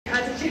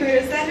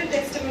मेरो सानो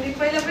टेस्टिमोनी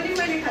पहिला पनि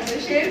मैले खाजा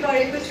सेयर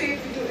गरेको छु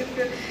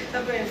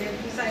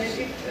तपाईँहरूले सायद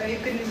यु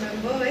क्यान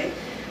रिमेम्बर है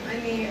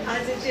अनि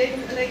आज चाहिँ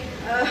लाइक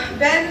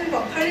बिहान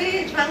भर्खरै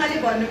बाबाले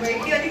भन्नुभयो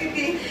कि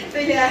अलिकति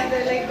तैँले आज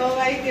लाइक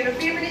गवाईतिर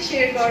फेरि पनि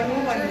सेयर गर्नु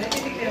भनेर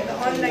त्यतिखेर त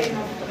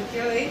अनलाइनमा भएको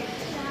थियो है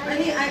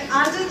अनि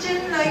आज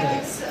चाहिँ लाइक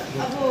इट्स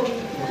अब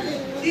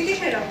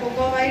त्यतिखेरको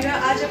गवाई र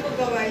आजको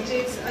गवाई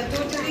चाहिँ it's a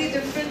totally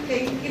different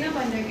thing किन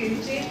भन्दाखेरि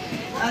चाहिँ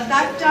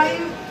that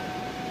time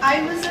I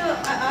was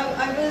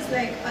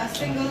like a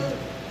single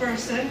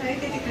person है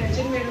त्यतिखेर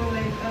चाहिँ मेरो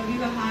लाइक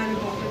विवाहहरू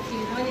भएको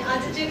थिएन अनि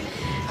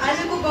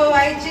आजको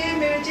गवाई चाहिँ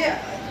मेरो चाहिँ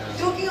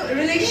टोकिङ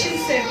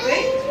रिलेसनसिप है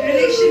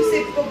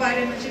रिलेसनसिपको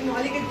बारेमा चाहिँ म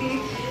अलिकति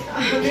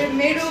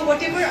मेरो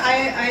what ever I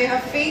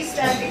have faced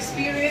and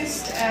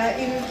experienced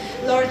in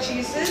lord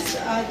जिसस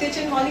त्यो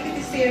चाहिँ म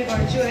अलिकति सेयर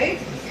गर्छु है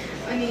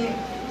अनि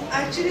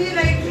actually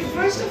like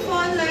first of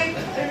all like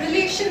a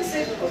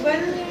relationship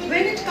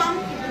when it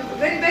comes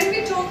when we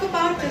talk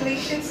about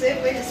relationship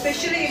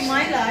especially in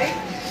my life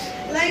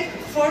like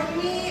for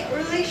me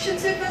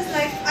relationship is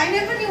like I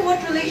never knew what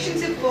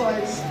relationship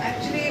was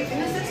actually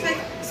in a sense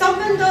like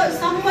sambandha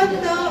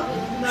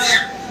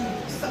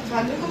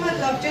bhannuko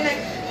matlab चाहिँ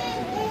like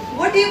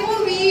whatever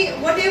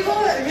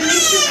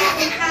relationship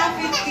we have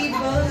with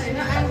people you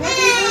know and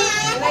whatever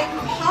like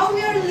how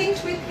we are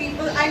linked with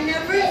people I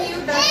never knew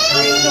that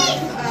kind of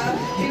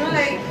you know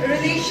like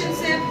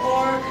relationship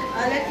or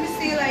let me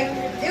say like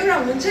एउटा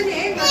हुन्छ नि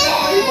है मतलब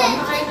मैले भन्न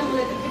आएन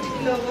मलाई त्यो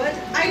particular word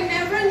I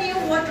never knew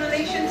what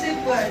relationship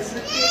was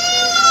okay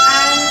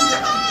and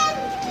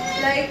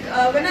like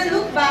when I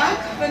look back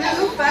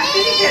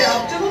त्यतिखेर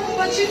जब म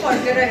पछि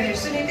फर्केर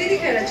हेर्छु नि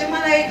त्यतिखेर चाहिँ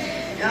मलाई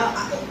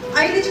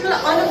अहिले चाहिँ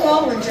मलाई अनुभव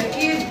हुन्छ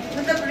कि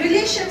मतलब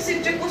रिलेसनसिप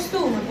चाहिँ कस्तो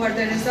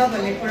हुनुपर्दो रहेछ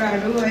भन्ने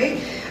कुराहरू है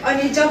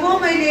अनि जब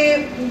मैले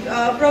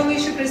प्रभु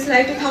यीशु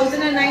ख्रीष्टलाई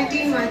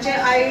 2019 मा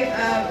चाहिँ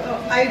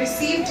I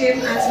received him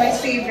as my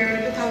savior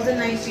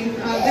 2019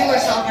 2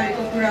 वर्ष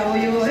अगाडिको कुरा हो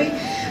यो है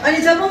अनि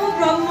जब म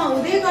प्रभुमा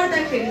हुँदै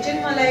गर्दाखेरि चाहिँ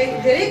मलाई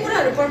धेरै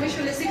कुराहरू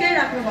परमेश्वरले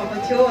सिकाइराख्नु भएको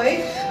थियो है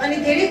अनि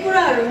धेरै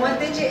कुराहरू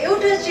मध्ये चाहिँ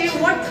एउटा चाहिँ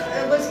what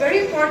was very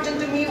important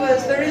to me was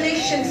the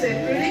relationship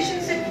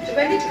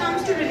when it comes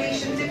to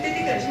relationship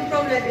त्यतिखेर चाहिँ म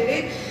प्रभुलाई धेरै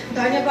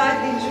धन्यवाद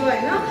दिन्छु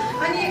हैन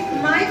अनि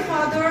my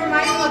father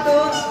my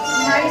mother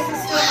my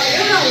sister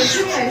एउटा हुन्छ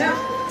नि हैन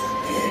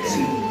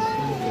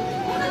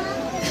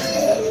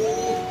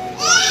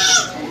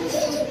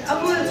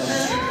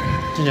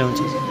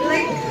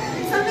like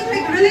something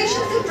like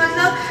relationship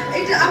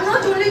I'm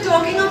not only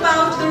talking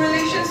about the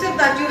relationship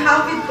that you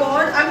have with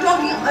God I'm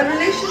talking a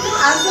relationship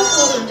as a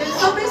whole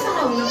सबैसँग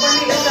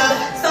हुनुपर्ने एउटा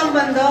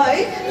सम्बन्ध है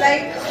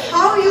like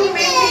how you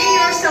maintain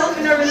yourself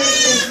in a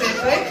relationship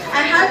right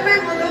I had my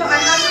mother I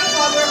had my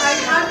father I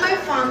had my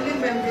family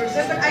members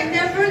right? But I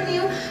never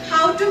knew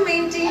how to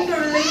maintain the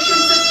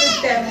relationship with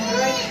them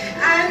right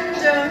and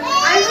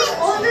I was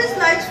always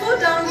like so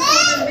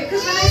downtrodden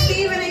because when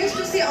I used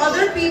to see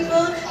other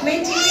people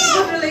maintaining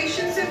good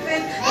relationship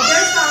with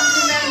their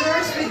family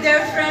members with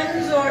their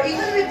friends or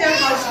even with their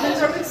husbands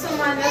or with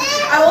someone else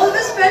I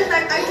always felt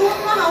like I don't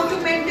know how to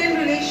maintain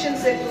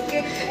relationship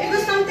okay it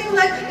was something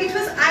like it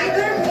was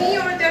either me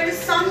or there is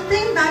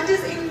something that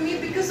is in me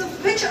because of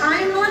which I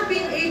am not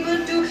being able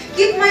to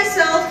keep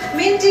myself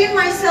maintain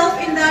myself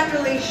in that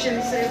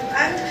relationship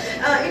and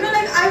you know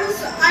like I was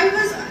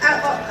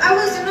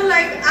you know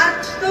like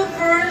at the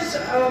verge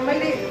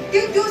मैले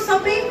त्यो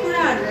सबै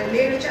कुराहरुलाई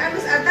लिएर चाहिँ I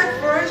was at that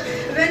verge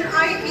when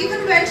I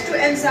even went to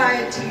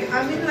anxiety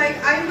I mean like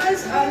I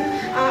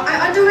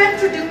underwent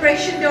to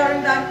depression during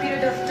that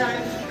period of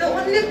time the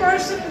only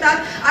person that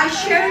I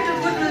shared a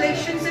good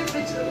relationship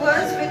with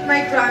was with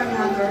my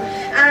grandmother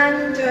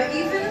and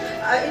even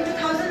in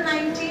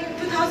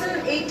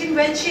 2018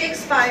 when she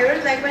expired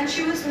like when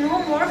she was no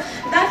more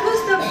that was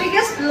the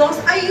biggest loss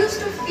I used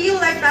to feel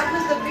like that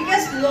was the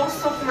biggest loss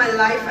of my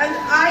life and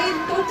I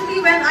totally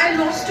when I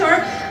lost her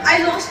I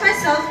lost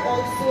myself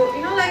also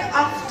you know like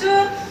after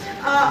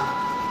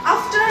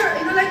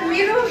you know like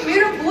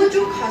मेरो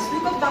बोजू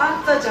खस्नुको बाद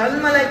त झन्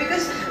मलाई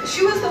because she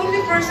was the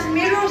only person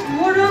मेरो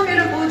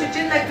बोजू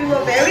चाहिँ like we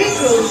were very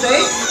close है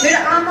मेरो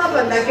आमा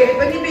भन्दाखेरि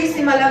पनि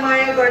बेसी मलाई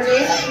माया गर्ने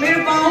मेरो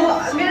बाउ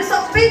मेरो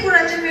सबै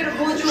कुरा चाहिँ मेरो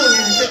बोजू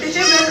हुनुहुन्छ त्यो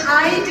चाहिँ when I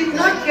did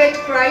not get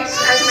Christ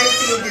as my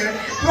savior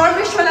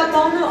परमेश्वरलाई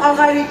पाउनु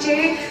अगाडि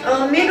चाहिँ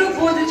मेरो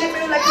बोजू चाहिँ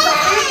मेरो लागि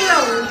सबै कुरा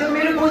हुनुहुन्थ्यो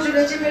मेरो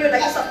बोजूले चाहिँ मेरो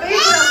लागि सबै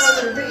कुरा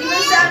गर्नुहुन्थ्यो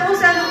इभन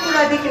सानो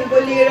कुरादेखिको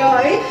लिएर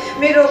है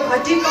मेरो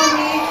घटी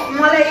कमी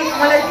मलाई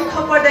दुःख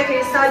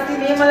पर्दाखेरि साथ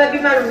दिने मलाई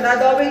बिमार हुँदा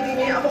दबाई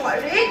दिने अब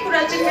हरेक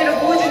कुरा चाहिँ मेरो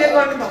बोजूले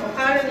गर्नुभएको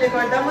कारणले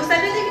गर्दा म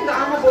सानैदेखिको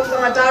आमा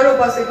बाउसँग टाढो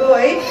बसेको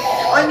है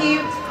अनि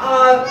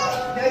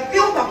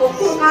त्यो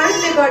भएको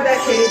कारणले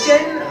गर्दाखेरि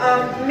चाहिँ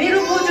मेरो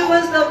बोजू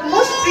वाज द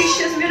मोस्ट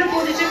प्रिसियस मेरो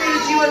बोजू चाहिँ मेरो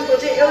जीवनको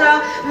चाहिँ एउटा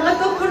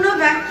महत्त्वपूर्ण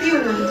व्यक्ति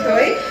हुनुहुन्थ्यो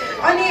है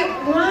अनि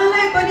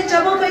उहाँलाई पनि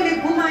जब मैले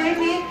गुमाएँ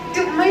नि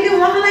त्यो मैले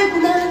उहाँलाई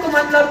गुमाउनुको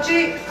मतलब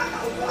चाहिँ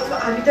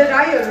हामी त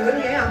राईहरू हो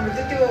नि है हाम्रो त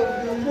त्यो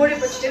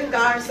मरेपछि चाहिँ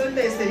गाड्छ नि त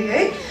यसरी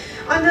है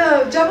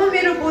अन्त जब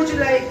मेरो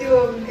बोजूलाई त्यो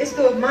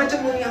यस्तो माटो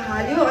मुनि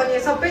हाल्यो अनि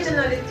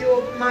सबैजनाले त्यो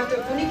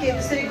माटो कुनै के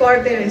त्यसरी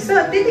गर्दै रहेछ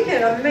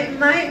त्यतिखेर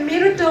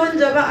मेरो टर्न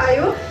जब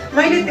आयो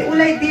मैले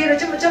उसलाई दिएर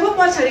चाहिँ जब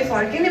पछाडि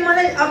फर्केँ नि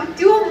मलाई अब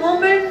त्यो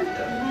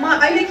मोमेन्टमा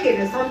अहिले खेर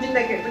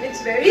सम्झिँदाखेरि पनि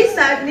इट्स भेरी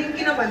स्याडनिङ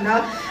किन भन्दा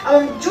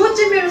अब जो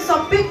चाहिँ मेरो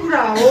सबै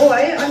कुरा हो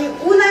है अनि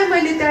उसलाई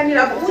मैले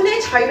त्यहाँनिर अब ऊ नै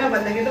छैन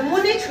भन्दाखेरि त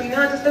म नै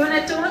छुइनँ जस्तो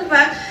मलाई टर्न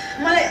ब्याक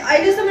मलाई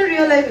अहिलेसम्म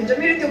रियलाइज हुन्छ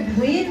मेरो त्यो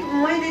भुइँ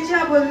मैले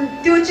चाहिँ अब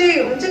त्यो चाहिँ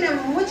हुन्छ नि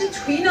म चाहिँ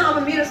छुइनँ अब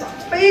मेरो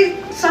सबै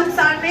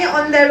संसार नै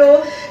अँध्यारो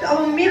अब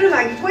मेरो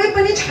लागि कोही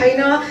पनि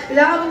छैन ल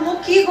अब म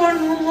के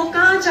गर्नु म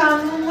कहाँ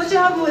जानु म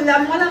चाहिँ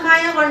अब मलाई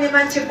माया गर्ने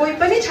मान्छे कोही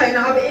पनि छैन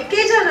अब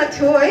एकैजना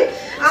थियो है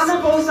आमा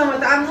बाउसँग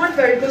त आम नट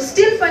भेरी गुड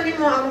स्टिल पनि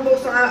म आमा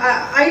बाउसँग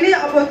अहिले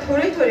अब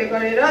थोरै थोरै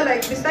गरेर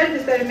लाइक बिस्तारै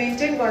बिस्तारै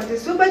मेन्टेन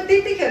गर्दैछु बट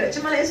त्यतिखेर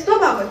चाहिँ मलाई यस्तो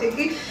भएको थियो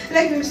कि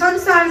लाइक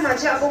संसारमा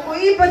चाहिँ अब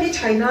कोही पनि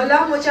छैन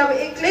ल म चाहिँ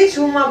अब एक्लै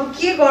छु म अब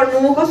के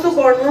गर्नु कसो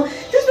गर्नु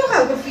त्यस्तो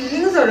खालको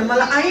फिलिङ्सहरू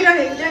मलाई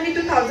आइरहेको थियो अनि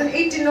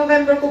 2018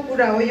 नोभेम्बरको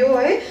कुरा हो यो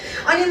है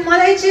अनि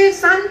मलाई चाहिँ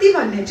शान्ति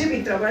भन्ने चाहिँ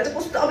भित्रबाट चाहिँ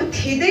कस्तो अब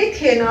थिँदै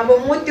थिएन अब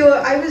म त्यो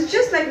I was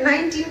just like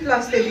 19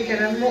 plus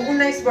त्यतिखेर म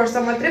 19 वर्ष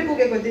मात्रै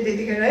पुगेको थिएँ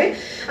त्यतिखेर है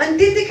अनि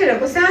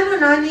त्यतिखेरको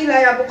सानो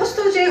नानीलाई अब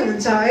कस्तो चाहिँ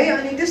हुन्छ है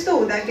अनि त्यस्तो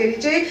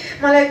हुँदाखेरि चाहिँ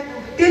मलाई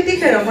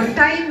त्यतिखेरको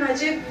टाइममा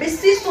चाहिँ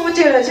बेसी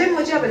सोचेर चाहिँ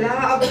म चाहिँ अब ला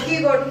अब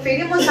के गर्नु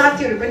फेरि म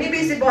साथीहरू पनि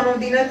बेसी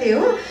बनाउँदिनँ थिएँ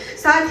हो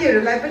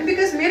साथीहरूलाई पनि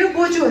बिकज मेरो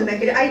बोजू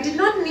हुँदाखेरि I did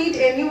not need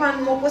any one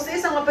म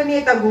कसैसँग पनि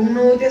यता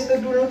घुम्नु त्यस्तो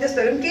डुल्नु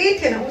त्यस्तोहरू पनि केही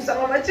थिएन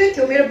उसँग मात्रै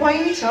थियो मेरो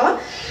बहिनी छ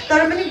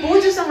तर पनि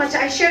बोजूसँग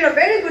चाहिँ I share a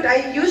very good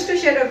I use to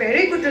share a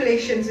very good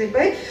relationship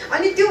है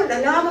अनि त्यो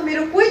हुँदा अब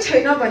मेरो कोही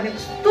छैन भन्ने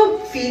कस्तो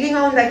फिलिङ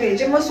आउँदाखेरि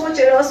चाहिँ म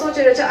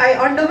सोचेर चाहिँ आई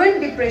अन्डरवेन्ट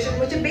डिप्रेसन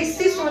म चाहिँ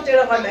बेसी सोचेर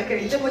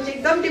गर्दाखेरि चाहिँ म चाहिँ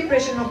एकदम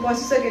डिप्रेसनमा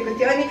पसिसकेको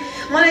थिएँ अनि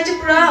मलाई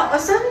चाहिँ पुरा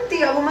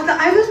अशान्ति अब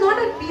मतलब I was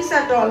not at piece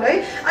at all है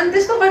अनि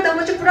त्यस्तो गर्दा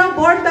म चाहिँ पुरा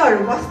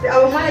व्रतहरू बस्थेँ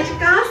अब मलाई चाहिँ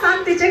कहाँ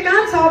शान्ति चाहिँ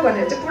कहाँ छ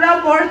भनेर चाहिँ पुरा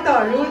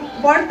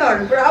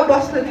व्रतहरू पुरा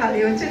बस्न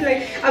थाल्यो हुन्छ नि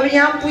लाइक अब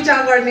यहाँ पूजा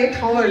गर्ने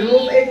ठाउँहरू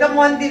एकदम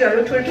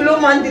मन्दिरहरू ठुल्ठुलो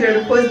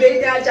मन्दिरहरू खोज्दै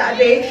त्यहाँ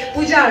जाँदै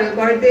पूजाहरू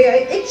गर्दै है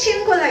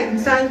एकछिनको लागि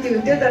शान्ति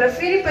हुन्थ्यो तर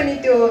फेरि पनि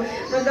त्यो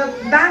मतलब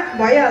ब्याक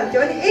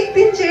भइहाल्थ्यो अनि एक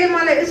दिन चाहिँ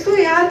मलाई यस्तो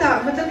याद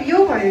मतलब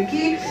यो भयो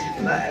कि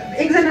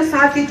एकजना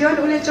साथी थियो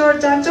अनि उसले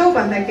चर्च जान्छौ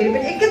भन्दाखेरि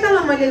पनि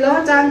एकैतालमा मैले ल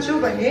जान्छु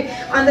भने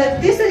अन्त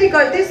त्यसरी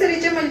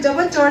चाहिँ मैले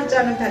जब चर्च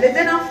जानु थालेँ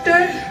देन आफ्टर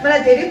मलाई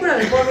धेरै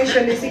कुराहरू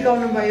परमेश्वरले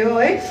सिकाउनु भयो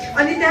है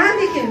अनि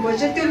त्यहाँदेखिको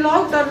चाहिँ त्यो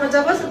लकडाउनमा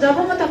जब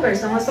म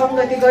तपाईँहरूसँग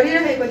सङ्गति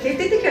गरिरहेको थिएँ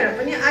त्यतिखेर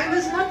पनि I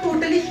was not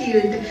totally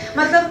healed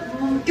मतलब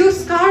त्यो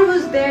स्कार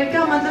वाज देयर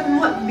क्या मतलब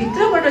म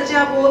भित्रबाट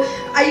चाहिँ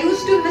अब I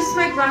use to miss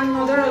my grand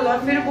mother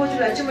lot मेरो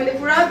बोजूलाई चाहिँ मैले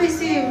पुरा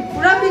बेसी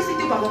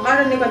त्यो भएको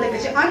कारणले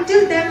गर्दाखेरि चाहिँ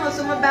अन्टिल देन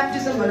अल्सो म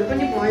ब्याप्टिजमहरू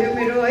पनि भयो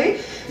मेरो है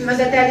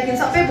मतलब त्यहाँदेखि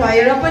सबै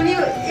भएर पनि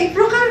एक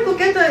प्रकारको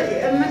क्या त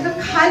मतलब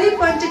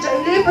खालीपन चाहिँ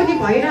जहिले पनि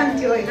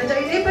भइरहन्थ्यो होइन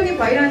जहिले पनि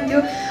भइरहन्थ्यो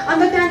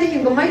अन्त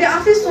त्यहाँदेखिको मैले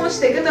आफै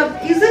सोच्थेँ क्या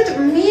त इज इट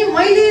मी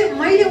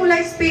मैले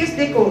उसलाई स्पेस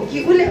दिएको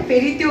कि उसले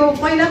फेरि त्यो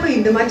पहिलाको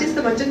हिन्दूमा चाहिँ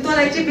यस्तो भन्छ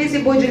तँलाई चाहिँ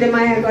बेसी बोजूले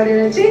माया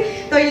गरेर चाहिँ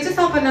तैँले चाहिँ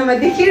सपनामा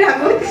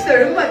देखिरहेको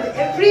त्यस्तोहरू पनि भन्छ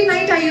every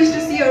night I use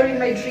to see her in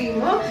my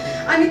dream हो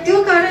अनि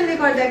त्यो कारणले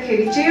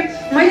गर्दाखेरि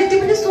चाहिँ मैले त्यो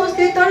पनि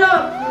सोच्थेँ तर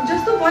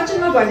जस्तो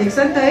वचनमा भनेको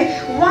छ नि त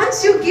है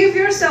once you give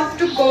your self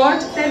to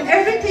God then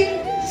everything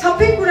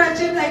सबै कुरा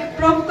चाहिँ लाइक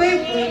प्रभुकै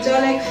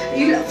हुन्छ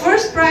लाइक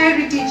फर्स्ट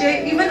प्रायोरिटी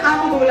चाहिँ इभन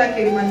आमा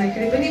बाउलाई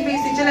भन्दाखेरि पनि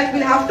बेसी चाहिँ like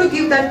will have to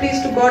give that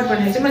place to God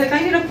भनेर चाहिँ मैले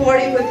कहीँनिर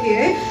पढेको थिएँ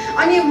है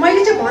अनि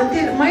मैले चाहिँ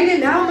भन्थेँ मैले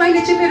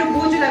चाहिँ मेरो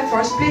बोजूलाई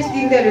फर्स्ट प्लेस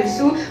दिँदै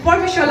रहेछु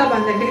परमेश्वरलाई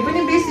भन्दाखेरि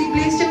पनि बेसी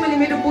प्लेस चाहिँ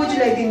मैले मेरो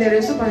बोजूलाई दिँदै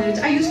रहेछु भनेर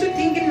चाहिँ I use to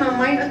think in my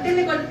mind अनि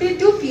त्यसले गर्दा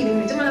त्यो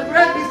फिलिङले चाहिँ मलाई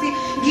पुरा बेसी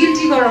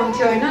गिल्टी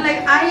गराउँथ्यो होइन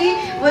like I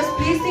was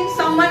placing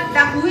someone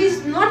that who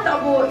is not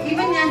अब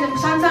इभन यहाँ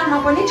संसारमा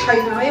पनि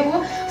छैन है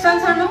हो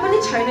संसारमा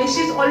पनि छैन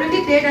she is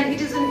already dead and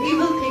it is an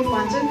evil thing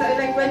भन्छ नि त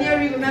like when you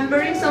are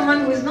remembering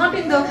someone who is not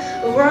in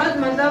the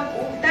world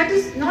मतलब that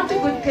is not a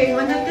good thing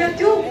अन्त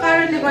त्यो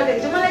कारणले गर्दाखेरि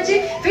चाहिँ मलाई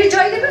चाहिँ फेरि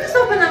जहिले पनि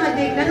सपनामा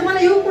देख्दैन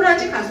मलाई यो कुरा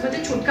चाहिँ खासमा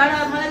चाहिँ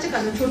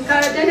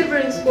छुटकारा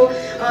डेलिभरेन्सको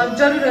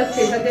जरुरत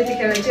थिएछ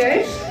त्यतिखेर चाहिँ है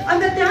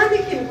अन्त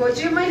त्यहाँदेखिको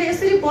चाहिँ मैले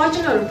यसरी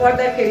वचनहरू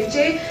पढ्दाखेरि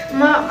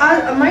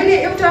चाहिँ मैले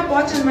एउटा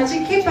वचनमा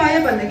चाहिँ के पाएँ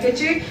भन्दाखेरि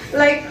चाहिँ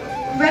like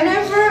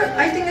whenever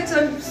I think it's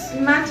on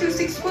Matthew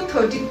 6 को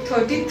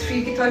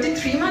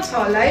 33 मा छ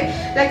होला है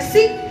like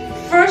seek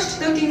first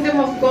the kingdom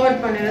of God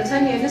भनेर छ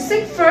नि हैन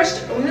seek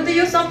first हुन त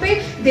यो सबै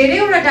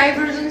धेरैवटा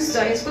डाइभर्जन्स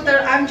छ यसको तर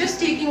I'm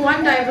just taking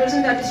one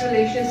diversion that is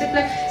relationship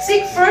like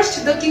seek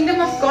first the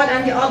kingdom of God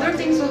and the other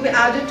things will be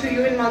added to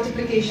you in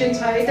multiplication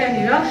छ है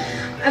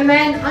त्यहाँनिर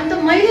Amen. अन्त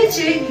मैले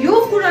चाहिँ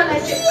यो कुरालाई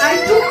चाहिँ I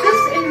took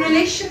this in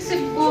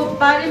relationship को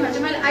बारेमा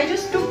चाहिँ मैले I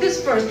just took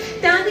this first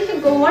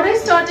त्यहाँदेखिको what I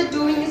started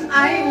doing is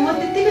म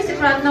त्यतिकै चाहिँ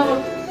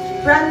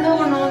प्रार्थना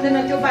गर्नु आउँदैन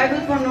थियो बाइबल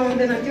पढ्नु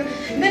आउँदैन थियो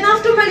देन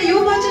आफ्टर मैले यो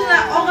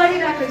वचनलाई अगाडि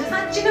राखेर चाहिँ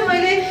साँच्चै नै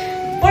मैले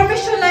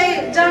परमेश्वरलाई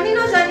जानी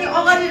नजानी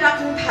अगाडि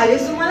राख्नु थालेँ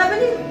सो मलाई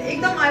पनि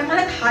एकदम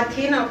मलाई थाहा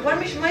थिएन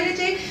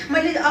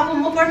मैले अब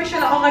म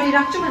परमेश्वरलाई अगाडि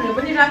राख्छु भनेर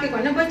पनि राखेको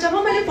होइन बट जब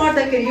मैले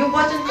पढ्दाखेरि यो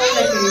वचन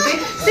पढ्दाखेरि चाहिँ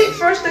सिक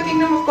first the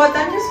kingdom of God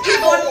that means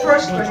keep God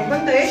first भनेको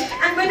नि त है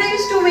and when I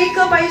use to wake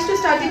up I use to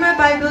study my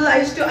Bible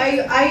I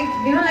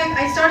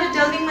started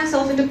डेल्भिङ my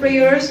self into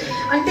prayers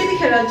अनि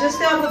त्यतिखेर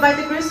जस्तै अब by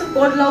the grace of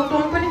God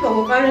lockdown पनि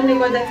भएको कारणले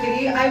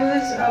गर्दाखेरि I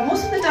was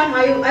most of the time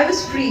I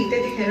was free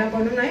त्यतिखेर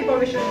भनौँ न है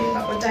परमेश्वर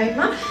दिनुभएको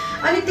टाइममा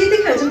अनि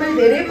त्यतिखेर चाहिँ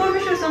मैले धेरै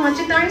परमेश्वरसँग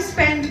चाहिँ टाइम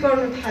स्पेन्ड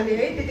गर्नु थालेँ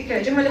है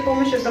त्यतिखेर चाहिँ मैले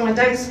परमेश्वरसँग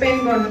टाइम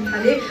स्पेन्ड गर्नु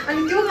थालेँ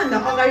अनि त्योभन्दा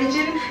अगाडि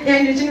चाहिँ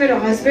यहाँनिर चाहिँ मेरो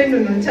हस्बेन्ड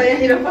हुनुहुन्छ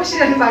यहाँनिर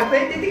बसिरहनु भएको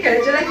है त्यतिखेर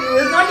चाहिँ like he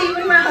was not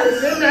even my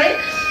husband है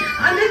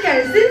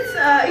अन्तखेरि since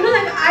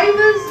like I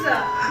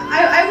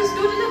was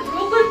totally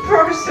broken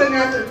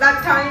person at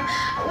that time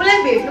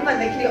उसलाई भेट्नु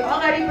भन्दाखेरि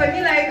अगाडि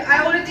पनि like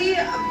I already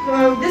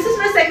this is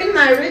my second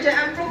marriage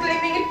I am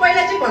प्रोक्लेमिङ it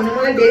पहिला चाहिँ भन्नु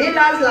मलाई धेरै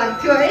लाज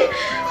लाग्थ्यो है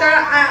तर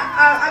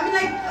I mean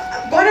like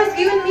God has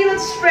given me that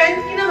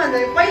strength किन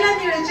भन्दाखेरि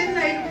पहिलातिर चाहिँ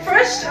like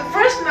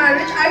first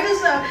marriage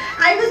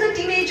I was a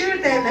teenager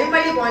then है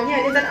मैले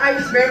भनिहालेँ that I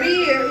was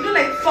very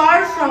like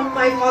far from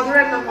my father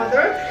and my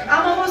mother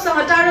आमा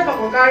बाउसँग टाढो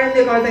भएको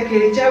कारणले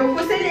गर्दाखेरि चाहिँ अब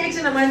कसैले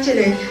एकजना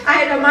मान्छेले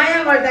आएर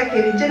माया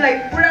गर्दाखेरि चाहिँ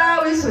लाइक पुरा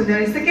उयस हुँदो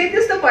रहेछ के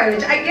त्यस्तो भयो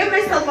चाहिँ I gave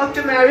my self up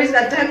to marriage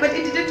that time but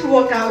it didn't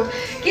work out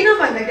किन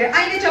भन्दाखेरि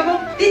अहिले जब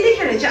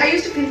त्यतिखेर चाहिँ आई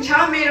युज टु फिल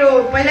छ मेरो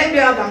पहिल्यै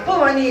बिहा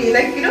भएको अनि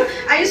like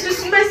I use to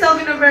see my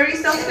self in a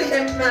very self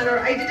contempt manner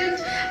I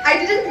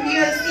didn't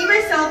see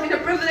myself in a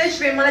privileged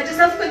way. मलाई चाहिँ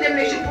सेल्फ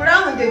कन्डेमनेसन पुरा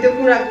हुन्थ्यो त्यो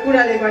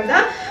कुराले गर्दा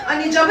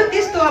अनि जब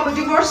त्यस्तो अब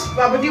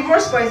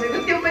डिभोर्स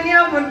भइसक्यो त्यो पनि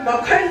अब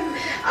भर्खर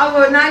अब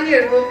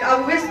नानीहरू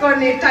अब वेस्ट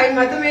गर्ने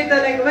टाइममा त मेरो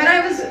त like when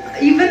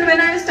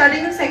I was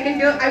studying in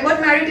second year I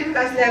got married in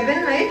class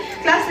 11 है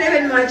क्लास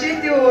 11 मा चाहिँ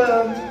त्यो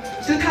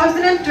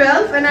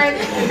 2012 when I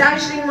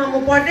दार्जिलिङमा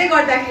म पढ्दै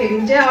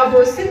गर्दाखेरि चाहिँ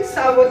अब सिन्स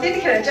अब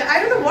त्यतिखेर चाहिँ I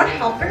don't know what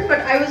happened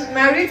but I was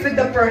married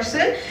with the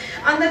person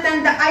and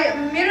then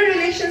मेरो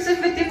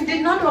relationship with him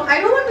did not work. I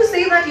don't want to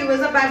say that he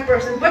was a bad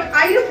person but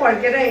अहिले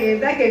फर्केर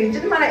हेर्दाखेरि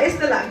चाहिँ मलाई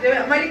यस्तो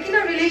लाग्यो मैले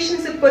किन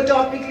रिलेसनसिपको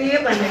टपिक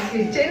लिएँ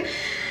भन्दाखेरि चाहिँ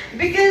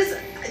because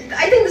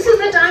I think this is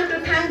the time to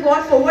thank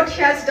God for what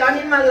He has done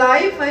in my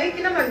life है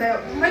किन भन्दा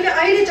मैले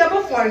अहिले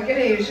जब फर्केर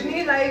हेर्छु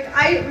नि like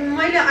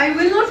I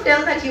will not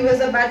tell that he was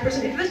a bad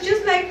person. It was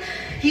just like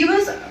he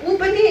was ऊ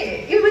पनि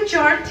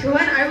immature थियो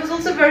and I was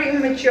also very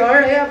immature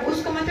है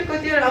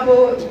अब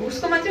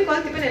उसको मात्रै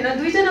गल्ती पनि होइन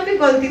दुईजनाकै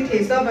गल्ती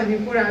थिएछ भन्ने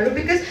कुराहरू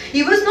because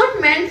he was not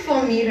meant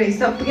for me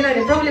रहेछ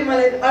किनभने प्रब्लम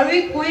मलाई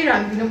अरू कोही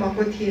राखिदिनु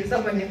भएको थिएछ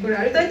भन्ने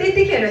कुराहरू तर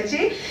त्यतिखेर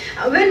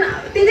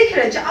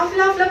चाहिँ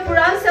आफूलाई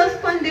पुरा सेल्फ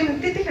कन्डेम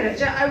त्यतिखेर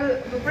चाहिँ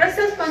पुरा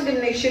सेल्फ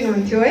कन्डेमनेसन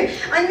हुन्थ्यो है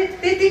अनि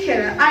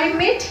त्यतिखेर I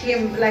met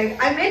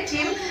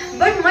him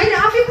बट मैले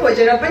आफै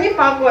खोजेर पनि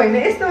पाएको होइन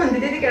यस्तो हुन्थ्यो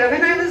त्यतिखेर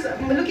when I was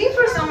looking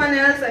for someone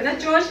else होइन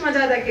चर्चमा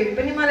जाँदाखेरि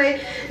पनि मलाई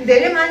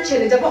धेरै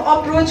मान्छेहरूले जब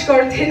अप्रोच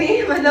गर्थे नि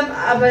मतलब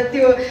अब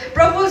त्यो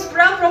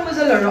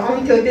प्रपोजलहरू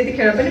आउँथ्यो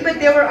त्यतिखेर पनि but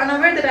they were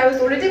unaware that I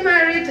was already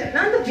married होइन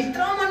अन्त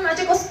भित्र मनमा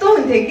चाहिँ कस्तो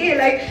हुन्थ्यो कि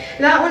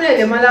लाइक ला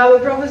उनीहरूले मलाई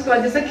अब प्रपोज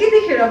गर्दैछ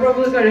केतिखेर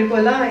प्रपोज गरेको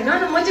होला होइन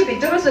अनि म चाहिँ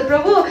भित्र बस्छु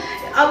प्रभु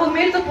अब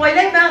मेरो त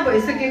पहिल्यै बिहा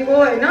भइसकेको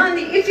होइन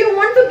अनि if you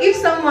want to give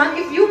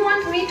someone if you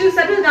want me to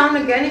settle down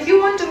again if you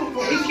want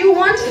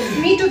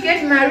me to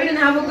get married and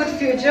have a good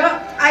future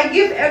I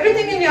give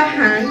everything in your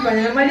hand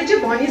भनेर मैले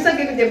चाहिँ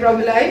भनिसकेको थिएँ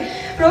प्रभुलाई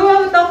प्रभु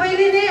अब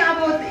तपाईँले नै अब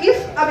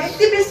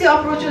यति बेसी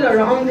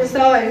अप्रोचलहरू आउँदैछ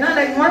होइन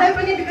लाइक मलाई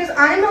पनि because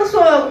I am also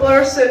a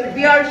person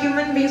we are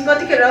human beings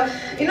कतिखेर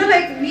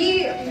लाइक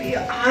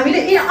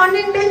हामीले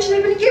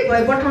अनइन्टेन्सनली पनि के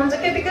भयो पठाउँछ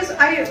क्या बिकज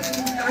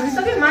हामी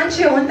सबै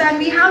मान्छे हो नि त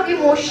we have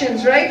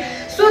emotions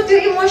right so त्यो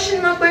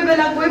इमोसनमा कोही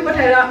बेला गइ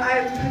पठाएर आई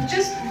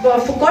जस्ट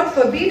गड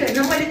फरबिड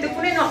होइन मैले त्यो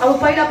कुनै अब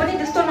पहिला पनि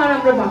त्यस्तो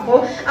नराम्रो भएको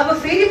अब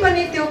फेरि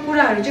पनि त्यो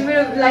कुराहरू चाहिँ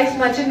मेरो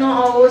लाइफमा चाहिँ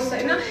नआओस्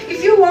होइन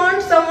if you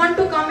want someone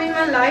to come in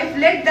my life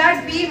let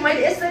that be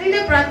मैले यसरी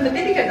नै प्रार्थना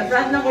त्यतिखेर त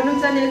प्रार्थना गर्नु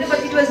जान्दैन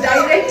but it was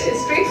direct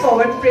straight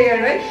forward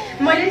prayer है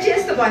मैले चाहिँ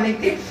यस्तो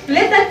भनेको थिएँ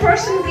late that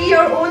person be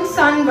your own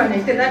son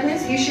भनेको थिएँ that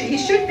means he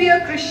should be a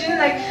Christian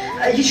like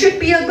he should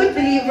be a good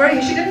believer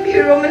he shouldn't be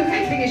a Roman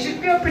Catholic he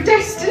should be a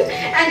Protestant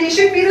and he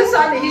should be the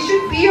son he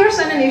should be your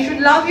son and he should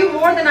love you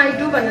more than I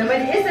do भनेर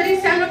मैले यसरी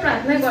सानो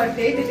प्रार्थना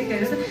गर्थेँ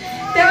त्यतिखेर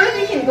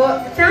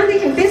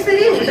त्यहाँदेखि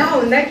त्यसरी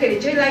हुँदाखेरि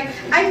चाहिँ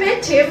like I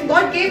met him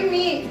God gave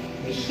me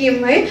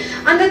हिम है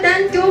अन्त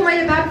त्यहाँदेखि त्यो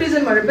मैले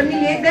ब्याप्टिजमहरू पनि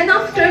लिएँ देन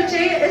आफ्टर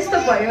चाहिँ यस्तो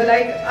भयो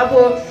लाइक अब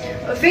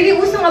फेरि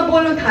उसँग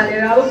बोल्नु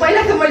थालेर अब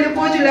पहिला त मैले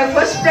बोजूलाई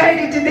फर्स्ट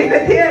प्रायोरिटी दिएको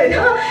थिएँ होइन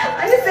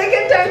अनि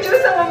सेकेन्ड टाइम चाहिँ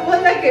उसँग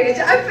बोल्दाखेरि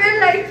चाहिँ आई फिल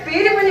लाइक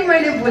फेरि पनि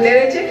मैले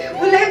भुलेर चाहिँ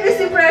उसलाई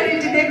बेसी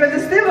प्रायोरिटी दिएको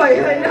जस्तै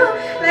भयो होइन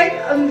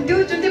लाइक त्यो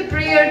जुन चाहिँ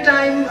प्रेयर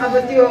टाइम अब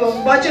त्यो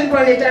वचन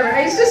पढ्ने time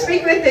I used to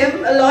speak with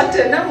him lot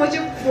होइन म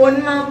चाहिँ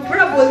फोनमा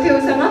पुरा बोल्थेँ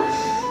उसँग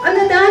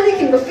अन्त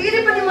त्यहाँदेखिको फेरि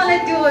पनि मलाई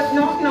त्यो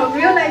knock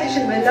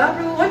realization भयो ल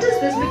प्रभु what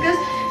is this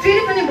because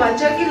फेरि पनि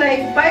भन्छ कि लाइक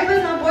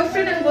बाइबलमा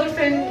boyfriend and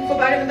girlfriend को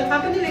बारेमा त कहाँ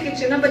पनि लेखेको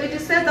छैन but it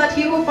is said that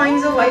he who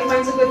finds a wife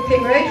finds a good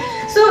thing right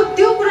so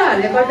त्यो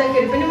कुराहरुले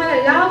गर्दाखेरि पनि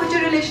मलाई ला अब त्यो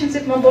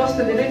रिलेसनशिपमा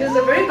बस्नु दिनु it is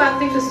a very bad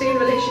thing to stay in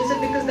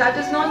relationship because that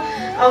is not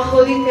a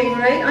holy thing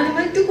right अनि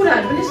मैले त्यो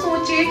कुराहरु पनि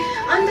सोचे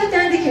अन्त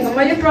त्यहाँदेखिको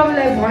मैले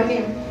प्रभुलाई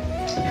भने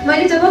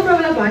मैले जब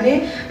प्रभुलाई भने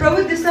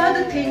प्रभु दिस आर द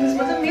थिंग्स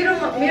मतलब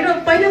मेरो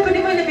पहिला पनि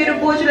मैले मेरो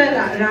बोजूलाई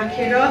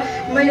राखेर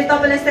मैले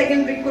तपाईलाई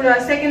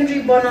सेकेन्डरी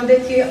बनाउँदै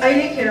थिए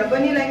अहिलेखेर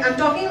पनि like I am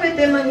talking with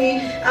them अनि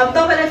अब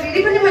तपाईलाई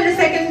फेरि पनि मैले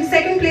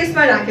सेकेन्ड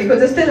प्लेसमा राखेको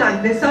जस्तै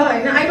लाग्दैछ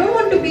हैन I don't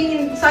want to be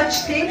in such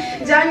thing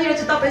जहाँनिर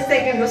चाहिँ तपाईँ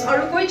सेकेन्ड होस्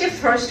अरू कोही चाहिँ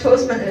फर्स्ट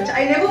होस् भनेर चाहिँ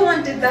आई नेभर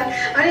वान्टेड द्याट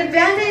अनि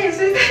बिहानै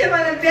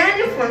मलाई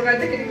बिहानै फोन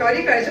गर्दाखेरि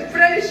घरिघरि चाहिँ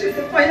पुरा रिस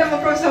उठ्थ्यो पहिला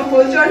म प्रभुसँग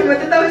बोल्छु अनि म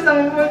त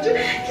तपाईँसँग बोल्छु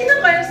किन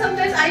भने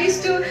समटाइम्स आई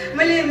युज टु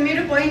मैले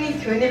मेरो बहिनी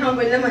थियो नि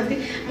बहिनीलाई भन्थेँ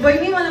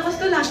बहिनी मलाई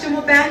कस्तो लाग्छ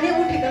म बिहानै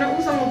उठेकन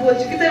उसँग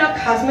बोल्छु कि तर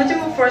खासमा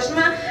चाहिँ म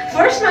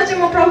फर्स्टमा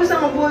चाहिँ म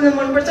प्रभुसँग बोल्नु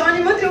मनपर्छ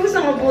अनि मात्रै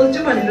उसँग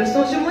बोल्छु भनेर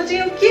सोच्छु म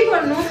चाहिँ के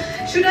गर्नु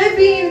should I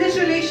be in this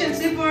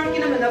relationship or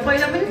किन भन्दा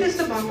पहिला पनि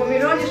त्यस्तो भएको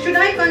मेरो अनि should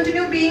I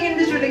continue being in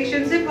this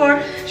relationship or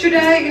should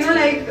I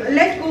like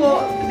let go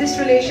of this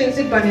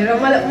relationship भनेर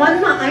मलाई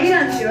मनमा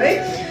आइरहन्थ्यो है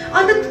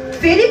अन्त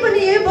फेरि पनि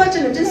यही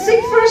वचन चाहिँ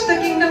seek first the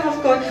kingdom of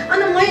God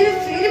अनि मैले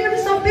फेरि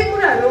पनि सबै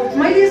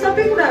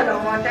कुराहरु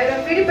हटाएर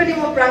फेरि पनि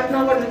म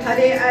प्रार्थना गर्न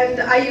थाले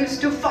and I used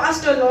to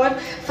fast a lot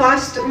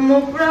म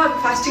पुरा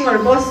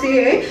फास्टिङहरु बसे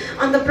है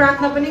अन्त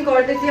प्रार्थना पनि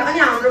गर्दै थिए अनि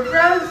हाम्रो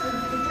पुरा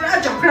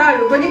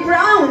झगडाहरु पनि पुरा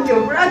हुन्थ्यो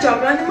पुरा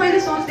झगडा अनि मैले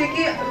सोच्थे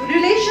कि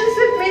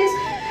relationship means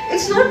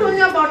it's not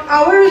only about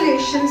our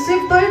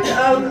relationship but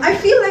I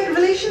feel like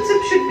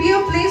relationship should be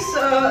a place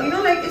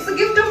like it's a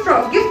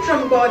gift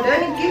from God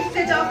and gift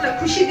चाहिँ आफुलाई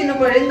खुशी दिनु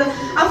पर्यो नि त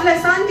आफुलाई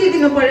शान्ति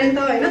दिनु पर्यो नि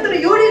त हैन तर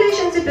यो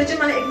रिलेशनशिपले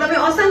चाहिँ मलाई एकदमै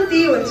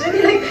अशान्ति हुन्छ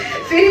नि लाइक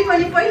फेरि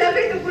पनि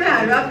पहिलाकै त्यो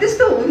कुराहरु अब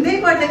त्यस्तो हुँदै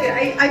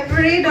गर्दाखेरि I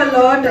prayed a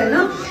lot हैन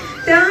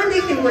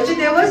त्यहाँदेखिको चाहिँ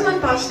there was one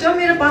pastor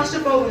मेरो पास्टर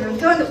बाउ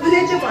हुनुहुन्थ्यो अनि उले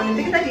चाहिँ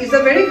भन्नुहुन्थ्यो कि that he is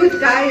a very good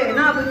guy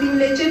हैन अब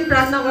तिमीले चाहिँ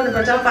प्रार्थना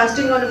गर्नुपर्छ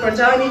फास्टिङ गर्नुपर्छ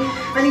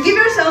अनि give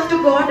yourself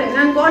to God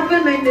हैन and God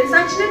will maintain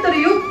साच्चै तर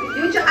यो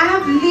चाहिँ I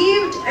have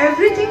lived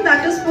everything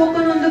that is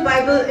spoken on the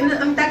Bible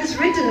that is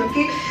written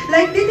okay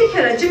like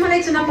त्यतिखेर चाहिँ मलाई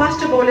एकजना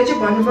पास्टर बाउले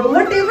चाहिँ भन्नुभयो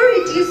whatever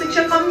it is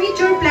Siksha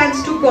commit your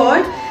plans to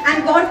God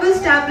and God will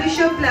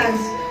establish your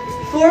plans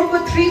 4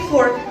 को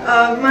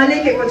 3/4 मा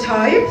लेखेको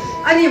छ है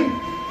अनि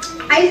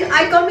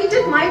I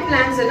committed my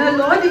plans and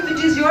Lord if it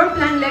is your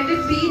plan let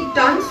it be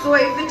done so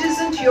if it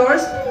isn't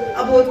yours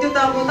अब त्यो त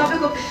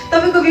अब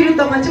तपाईको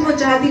विरुद्धमा चाहिँ म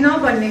जादिन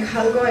भन्ने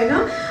खालको हैन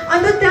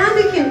अन्त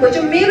त्यहाँदेखिको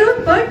चाहिँ मेरो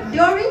but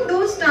during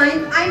those time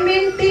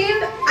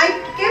I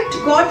kept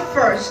God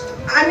first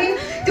I mean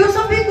त्यो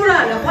सबै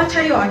कुराहरुलाई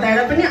पछाडी हटाएर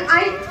पनि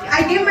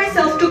I gave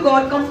myself to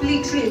God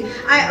completely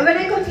when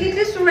I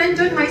completely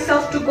surrendered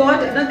myself to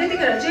God and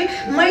त्यतिखेर चाहिँ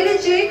मैले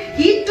चाहिँ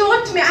he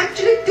taught me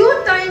actually त्यो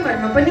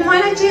टाइमहरुमा पनि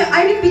मलाई चाहिँ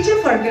अहिले पछि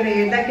फर्केर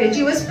हेर्दाखेरि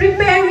he was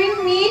preparing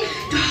me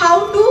to how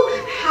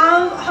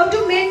to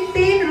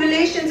maintain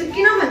relationship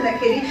किन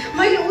भन्दाखेरि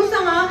मैले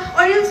उसँग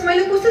or else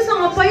मैले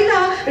कसैसँग पहिला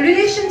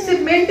रिलेशनशिप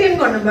मेन्टेन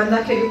गर्नु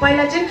भन्दाखेरि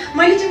पहिला चाहिँ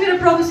मैले चाहिँ मेरो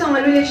प्रभुसँग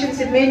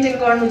रिलेशनशिप मेन्टेन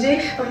गर्नु चाहिँ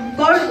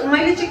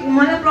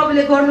मलाई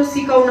प्रभुले गर्नु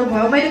सिकाउनु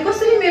भयो मैले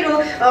कसरी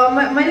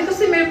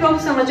मेरो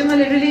प्रभुसँग चाहिँ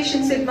मैले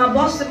रिलेशनशिपमा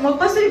म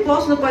कसरी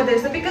बस्नु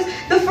पर्दैछ because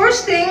the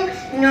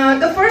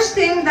first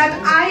thing that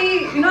I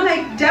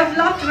like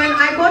developed when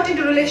I got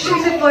into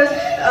relationship was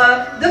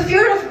the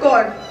fear of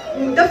God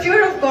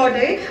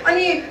है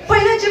अनि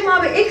पहिला चाहिँ म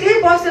अब एक्लै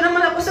बसेर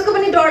मलाई कसैको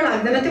पनि डर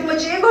लाग्दैन थियो म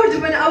जे गर्छु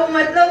पनि अब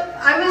मतलब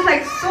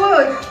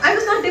I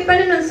was not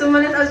dependent on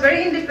someone else I was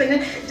very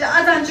independent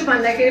जहाँ जान्छु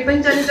भन्दाखेरि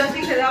पनि जाने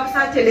जतिखेर अब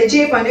साथीहरूले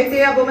जे भने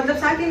त्यही अब मतलब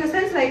साथी इन द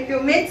सेन्स लाइक त्यो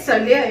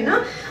मेट्सहरुले हैन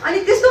अनि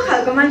त्यस्तो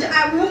खालको मान्छे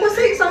म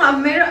कसैसँग अब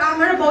मेरो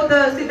आमा र बाउ त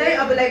सिधै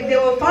अब like they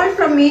were far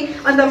from me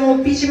अन्त म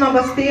पिछीमा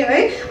बस्थे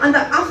है अन्त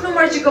आफ्नो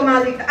मर्जीको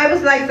मालिक I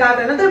was like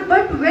that हैन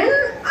but when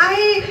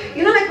I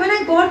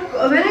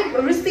when I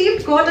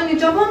received God अनि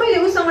जब मैले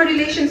उसँग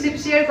रिलेशनशिप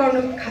शेयर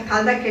गर्नु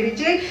थाल्दाखेरि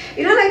चाहिँ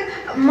like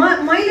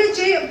मैले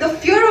चाहिँ the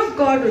fear of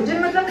God हुन्छ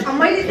मतलब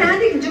मैले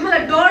त्यहाँदेखि चाहिँ मलाई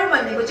डर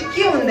भनेको चाहिँ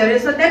के हुँदो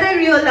रहेछ then I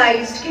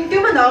realized कि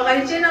त्यो भन्दा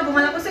अगाडि चाहिँ अब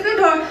मलाई कसैकै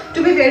डर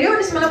to be very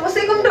honest मलाई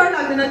कसैको पनि डर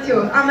लाग्दैन थियो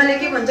आमाले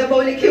के भन्छ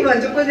बाउले के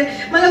भन्छ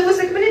मलाई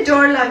कसैको पनि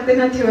डर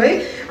लाग्दैन थियो है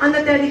अन्त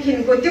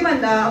त्यहाँदेखिको त्यो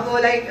भन्दा अब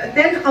like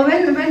then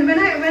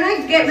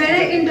when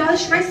I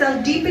indulged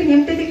myself deep in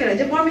him त्यतिखेर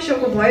चाहिँ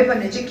परमेश्वरको भय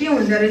भन्ने चाहिँ के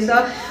हुँदो रहेछ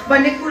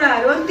भन्ने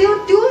कुराहरु अनि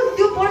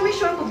त्यो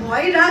परमेश्वरको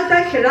भय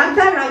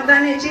राख्दा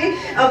नै चाहिँ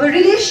अब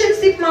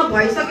रिलेशनशिपमा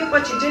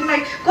भइसकेपछि चाहिँ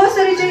लाइक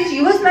कसरी चाहिँ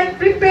he was like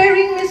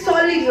preparing me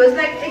solid he was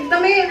like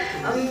एकदमै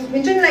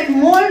हुन्छ नि लाइक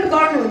मोल्ड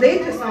गर्नु हुँदै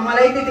थियो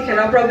मलाई त्यतिखेर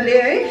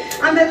प्रभुले है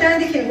अन्त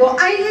त्यहाँदेखिको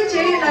अहिले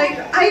चाहिँ लाइक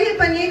अहिले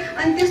पनि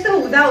अनि त्यस्तो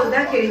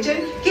हुँदाखेरि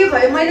चाहिँ के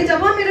भयो मैले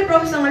जब मेरो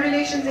प्रभुसँग सँग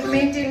relationship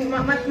maintain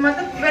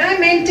मतलब when I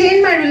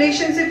maintained my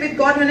relationship with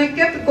God, when I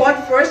kept God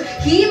first,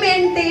 He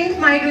maintained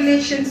my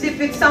relationship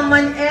with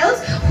someone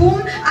else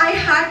whom I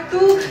had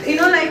to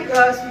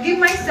give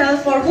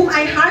myself or whom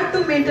I had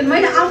to maintain.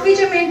 मैले आफै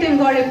चाहिँ maintain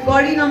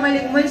गरिन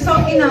मैले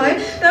सकिनँ है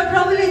तर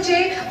प्रभुले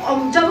चाहिँ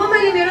जब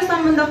मैले मेरो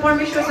सम्बन्ध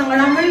परमेश्वरसँग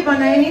राम्ररी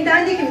बनाएँ नि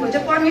त्यहाँदेखिको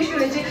चाहिँ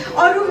परमेश्वरले चाहिँ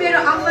अरू मेरो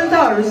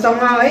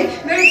आफन्तहरूसँग है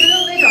मेरो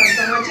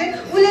बेलुकेटहरूसँग चाहिँ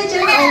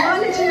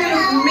उहाँले चाहिँ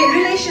मेरो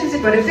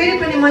रिलेसनसिपहरू फेरि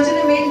पनि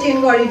मजाले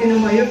मेन्टेन गरिदिनु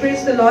भयो प्रेज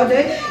द लर्ड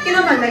है किन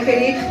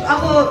भन्दाखेरि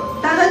अब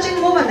दादा चाहिँ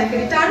म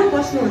भन्दाखेरि टाढो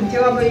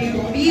बस्नुहुन्थ्यो अब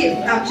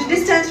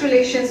डिस्टेन्स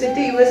रिलेसनसिप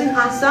थियो हि वाज इन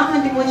आसाम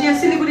अनि म चाहिँ यहाँ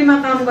सिलगढीमा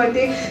काम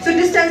गर्थेँ सो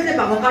डिस्टेन्सले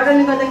भएको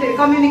कारणले गर्दाखेरि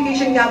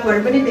कम्युनिकेसन ग्यापहरू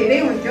पनि धेरै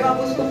हुन्थ्यो अब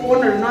उसको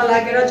फोनहरू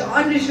नलागेर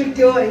झन् रिस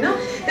उठ्थ्यो होइन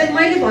त्यहाँदेखि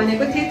मैले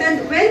भनेको थिएँ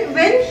त्यहाँदेखि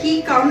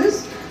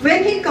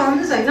when he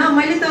comes होइन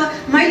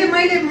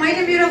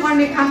मैले मेरो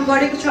गर्ने काम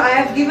गरेको छु I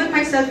have given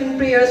myself in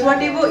prayers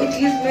whatever it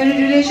is मेरो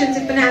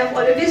रिलेसनसिप पनि I have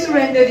already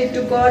surrendered it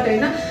to God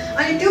होइन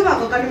अनि त्यो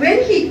भएको कारण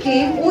when he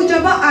came ऊ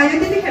जब आयो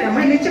त्यतिखेर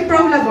मैले चाहिँ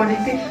प्रभुलाई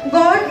भनेको थिएँ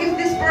God if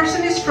this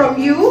person is from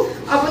you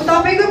अब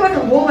तपाईँकोबाट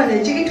हो भने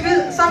चाहिँ it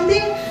will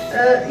something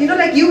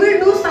you will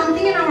do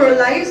something in our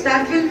lives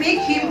that will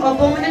make him a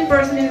permanent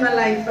person in my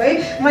life है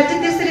मैले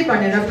चाहिँ त्यसरी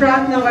भनेर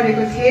प्रार्थना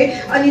गरेको थिएँ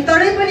अनि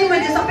तरै पनि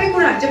मैले सबै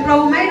कुराहरू चाहिँ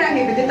प्रभुमै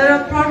राखेको थिएँ तर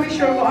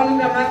परमेश्वरको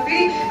अनुग्रहमा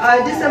फेरि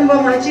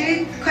डिसेम्बरमा चाहिँ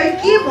खै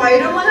के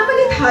भएर मलाई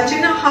पनि थाहा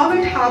छैन हाउ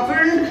इट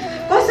ह्यापन्ड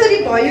कसरी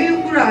भयो यो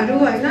कुराहरू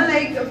होइन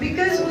लाइक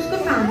बिकज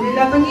उसको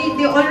फ्यामिलीलाई पनि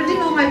they already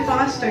know my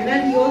past होइन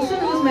and he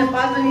also knows my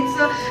past and it's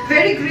a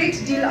very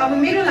great deal अब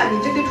मेरो लागि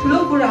चाहिँ त्यो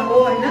ठुलो कुरा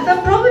हो होइन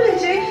तर प्रभुले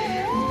चाहिँ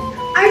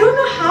I don't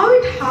know how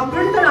it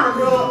happened तर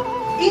हाम्रो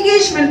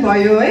इङ्गेजमेन्ट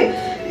भयो है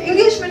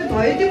इङ्गेजमेन्ट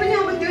भयो त्यो पनि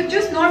अब त्यो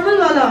जस्ट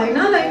नर्मलवाला होइन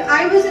like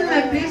I was in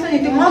my place अनि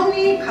त्यो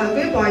मग्ने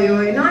खालकै भयो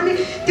होइन अनि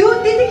त्यो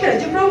त्यतिखेर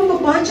चाहिँ प्रभुको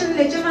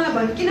वचनले चाहिँ मलाई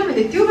भन्यो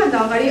किनभने त्योभन्दा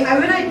अगाडि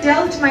when I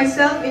delved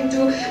myself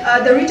into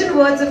the written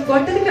words of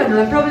God त्यतिखेर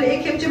मलाई प्रभुले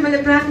एकखेप चाहिँ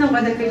मैले प्रार्थना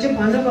गर्दाखेरि चाहिँ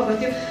भन्नुभएको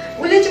थियो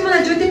उसले चाहिँ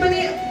मलाई जति पनि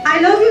I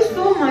love you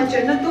so much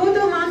होइन though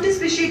the mountains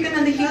be shaken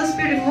and the hills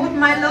be removed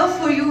my love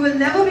for you will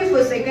never be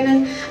forsaken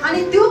अनि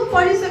त्यो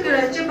पढिसकेर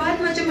चाहिँ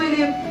बादमा चाहिँ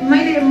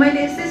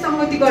मैले यसै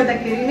सङ्गति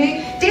गर्दाखेरि नै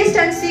test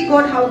and C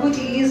God how good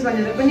he is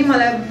भनेर पनि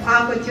मलाई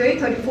आएको थियो है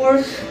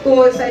 34 को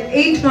सायद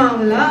 8 मा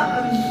होला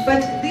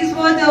but this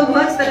were the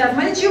words that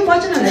मैले चाहिँ यो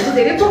वचनहरूलाई चाहिँ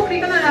धेरै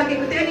पक्रिकन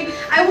राखेको थिएँ अनि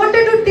I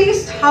wanted to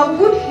test how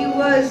good he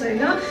was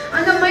होइन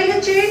अन्त मैले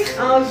चाहिँ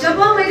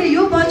जब मैले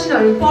यो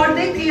वचनहरू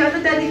पढ्दै थिएँ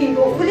अन्त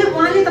त्यहाँदेखिको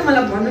उहाँले त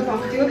मलाई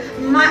भन्नुभएको थियो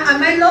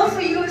my love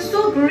for you is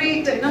so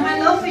great my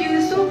love for you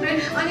is so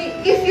great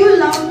and if you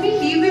love me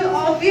he will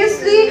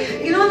obviously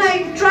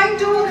try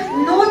to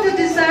know the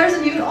desires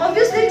and he will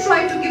obviously try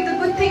to give the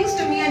good things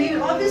to me and he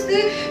will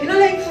obviously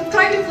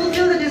try to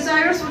fulfill the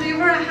desires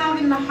whatever I have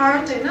in my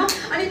heart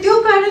अनि त्यो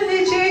कारणले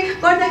चाहिँ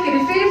गर्दाखेरि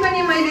फेरि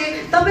पनि मैले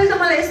तपाईँले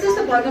त मलाई यस्तो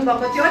यस्तो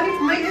भन्नुभएको थियो अनि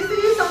मैले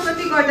यसरी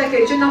सङ्गति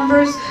गर्दाखेरि चाहिँ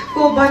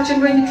नम्बर्सको वचन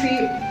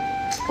 23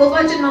 को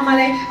वचनमा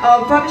मलाई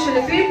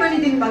परमेश्वरले फेरि पनि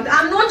दिनुभएको थियो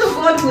I'm not a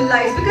God who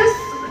lies because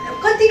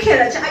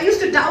कतिखेर चाहिँ I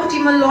used to doubt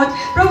him a lot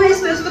प्रभु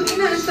यस्तो यस्तो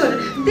किन यस्तो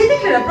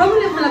त्यतिखेर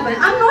प्रभुले मलाई भने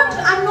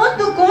I'm not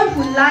the God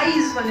who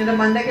lies भनेर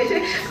भन्दाखेरि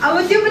चाहिँ अब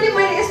त्यो पनि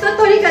मैले यस्तो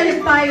तरिकाले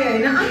पाएँ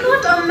होइन I'm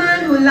not a man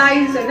who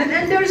lies होइन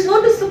and there is no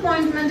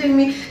disappointment in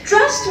me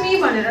trust me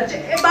भनेर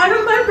चाहिँ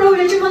बारम्बार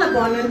प्रभुले चाहिँ मलाई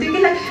भन्नुहुन्थ्यो कि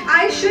like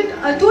I should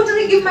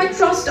totally give my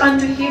trust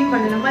unto him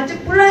भनेर म चाहिँ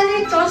पुरा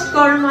नै ट्रस्ट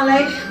गर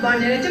मलाई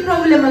भनेर चाहिँ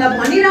प्रभुले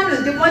मलाई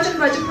भनिरहनुहुन्थ्यो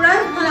वचनबाट चाहिँ पुरा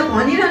मलाई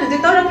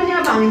भनिरहनुहुन्थ्यो तर पनि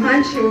अब हामी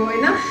मान्छे हो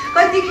होइन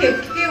कतिखेप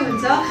के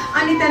हुन्छ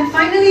अनि then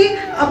finally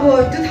अब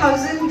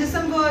 2000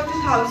 December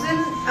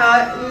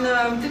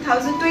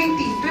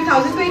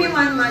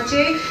 2021 मा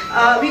चाहिँ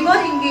we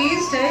got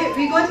engaged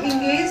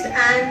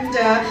and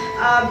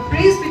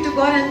praise be to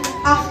God and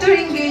after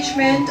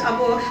engagement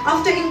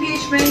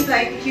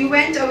like he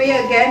went away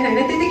again हैन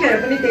त्यतिखेर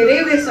पनि धेरै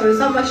वेसहरु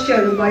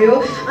समस्याहरु भयो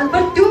अनि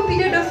but त्यो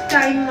period of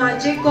time मा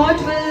चाहिँ God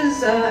was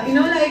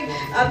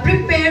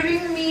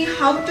preparing me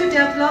how to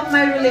develop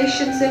my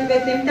relationship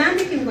with him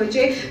त्यहाँदेखिको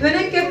चाहिँ when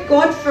I kept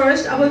God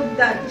first about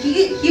that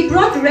he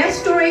brought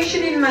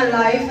restoration in my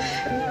life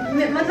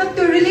मतलब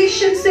त्यो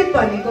रिलेशनशिप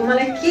भनेको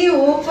मलाई के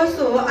हो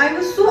कस्तो हो I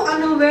was so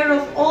unaware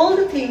of all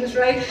the things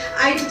right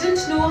I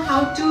didn't know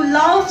how to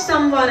love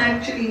someone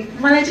actually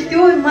मैले चाहिँ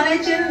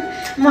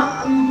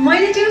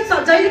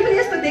जहिले पनि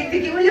यस्तो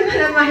देख्थेँ कि उसले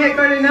मलाई माया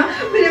गरेन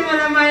उसले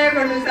मलाई माया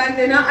गर्न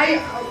सक्दैन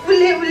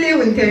उसले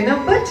हुन्थ्यो होइन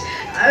but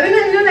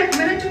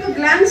when I took a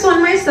glance on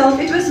myself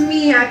it was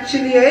me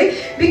actually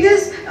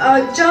because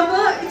job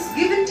it's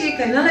give and take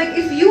like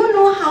if you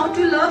know how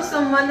to love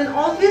someone then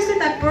obviously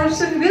that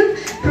person will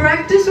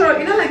practice or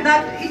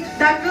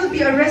that will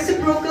be a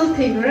reciprocal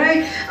thing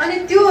right अनि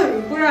त्यो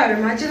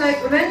कुराहरुमा चाहिँ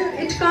like when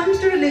it comes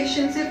to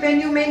relationship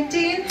when you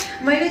maintain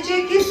मैले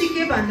चाहिँ के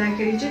सिके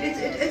भन्दाखेरि चाहिँ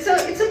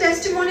it's a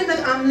testimony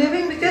that I'm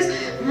living because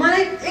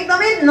मलाई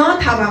एकदमै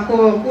नथाहा भएको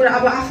कुरा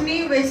अब आफ्नै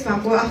वेस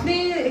भएको आफ्नै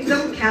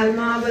एकदम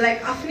ख्यालमा अब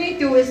लाइक आफ्नै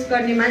त्यो उयस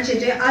गर्ने मान्छे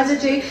चाहिँ आज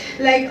चाहिँ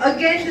like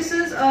again this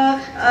is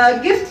a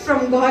gift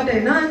from God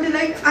होइन अन्त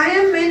like I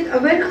am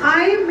when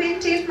I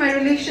maintain my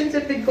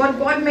relationship with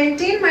God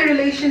maintain my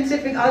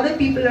relationship with other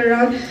people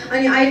around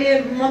अनि अहिले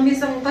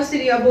मम्मीसँग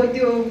कसरी अब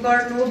त्यो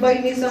गर्नु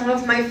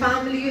बहिनीसँग my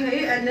family है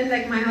and then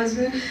like my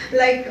husband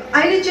like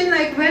अहिले चाहिँ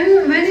like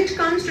when it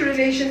comes to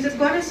relationship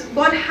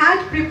God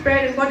had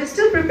prepared and God is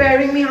still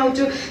preparing me how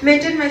to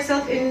maintain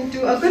myself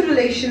into a good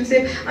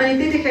relationship अनि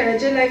त्यतिखेर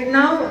चाहिँ like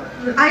now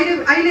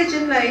अहिले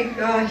चाहिँ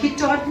like he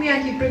taught me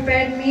and he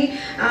prepared me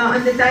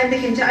on the time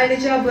देखि चाहिँ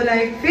अहिले चाहिँ अब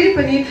like फेरि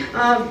पनि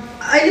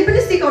अहिले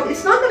पनि सिकाउनु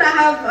it's not that I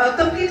have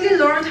completely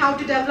learned how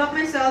to develop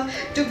myself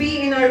to be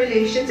in a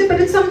relationship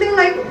but it's something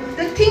like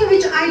the thing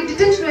which I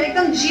didn't know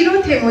एकदम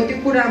zero थिएँ म त्यो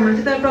कुरामा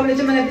चाहिँ तर प्रभुले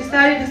चाहिँ मलाई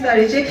बिस्तारै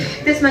बिस्तारै चाहिँ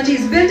त्यसमा चाहिँ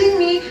is building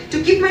me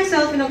to keep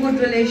myself in a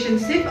good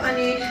relationship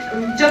अनि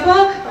जब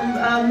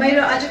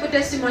मेरो आजको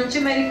टेस्टिमोनी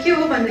चाहिँ मैले के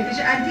हो भन्दाखेरि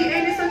चाहिँ at the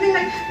end is something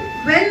like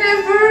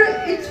whenever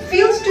it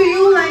feels to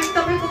you like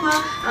तपाईकोमा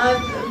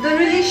the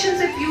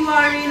relationship you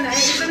are in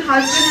even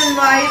husband and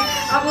wife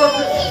अब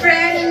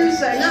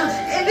friends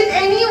हैन with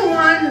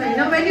anyone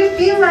हैन when you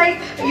feel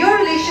like your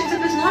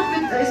relationship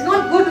is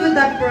not good with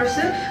that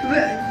person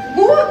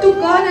go to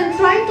God and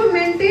try to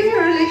maintain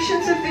your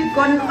relationship with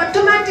God and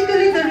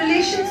automatically the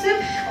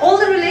relationship all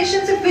the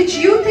relationship which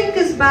you think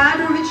is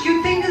bad or which you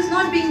think is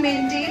not being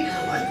maintained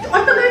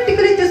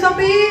automatically त्यो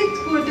सबै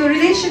त्यो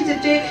relationship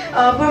चाहिँ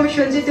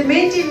परमेश्वरले चाहिँ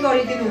maintain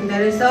गरिदिनु हुँदो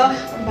रहेछ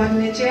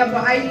भन्ने चाहिँ अब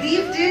आई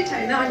लिभड इट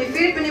हैन अनि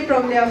फेरि पनि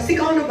प्रभुले अब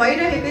सिकाउनु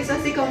भइरहेकै छ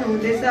सिकाउनु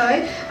हुँदैछ है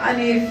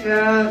अनि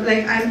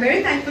like I am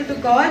very thankful to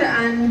God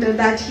and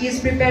that he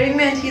is preparing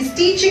me and he is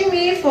teaching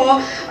me for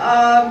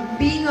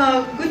being a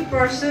good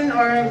person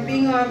or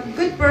being a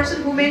good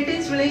person who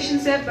maintains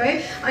relationship है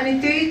अनि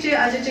त्यही चाहिँ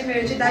आज चाहिँ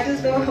मेरो चाहिँ that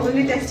is the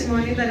only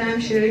testimony that I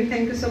am sharing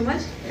thank you so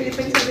much फेरि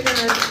पनि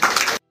सबैजना